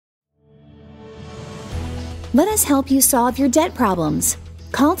Let us help you solve your debt problems.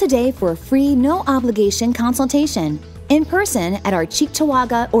 Call today for a free, no-obligation consultation in person at our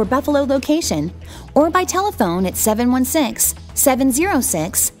Cheektowaga or Buffalo location or by telephone at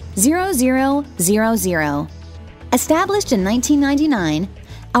 716-706-0000. Established in 1999,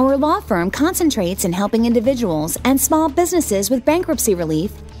 our law firm concentrates in helping individuals and small businesses with bankruptcy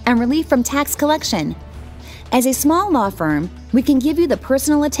relief and relief from tax collection. As a small law firm, we can give you the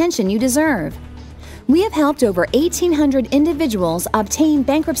personal attention you deserve. We have helped over 1,800 individuals obtain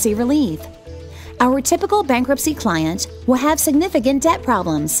bankruptcy relief. Our typical bankruptcy client will have significant debt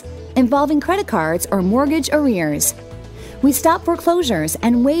problems involving credit cards or mortgage arrears. We stop foreclosures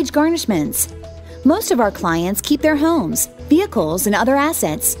and wage garnishments. Most of our clients keep their homes, vehicles, and other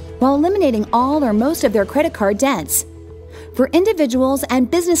assets while eliminating all or most of their credit card debts. For individuals and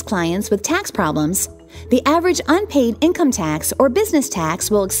business clients with tax problems, the average unpaid income tax or business tax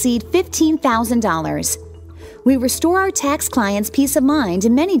will exceed $15,000. We restore our tax clients' peace of mind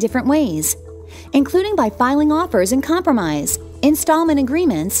in many different ways, including by filing offers in compromise, installment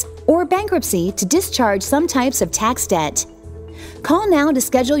agreements, or bankruptcy to discharge some types of tax debt. Call now to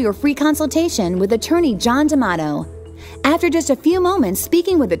schedule your free consultation with Attorney John D'Amato. After just a few moments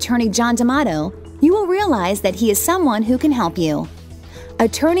speaking with Attorney John D'Amato, you will realize that he is someone who can help you.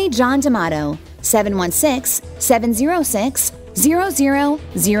 Attorney John D'Amato,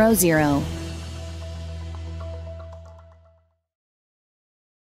 716-706-0000.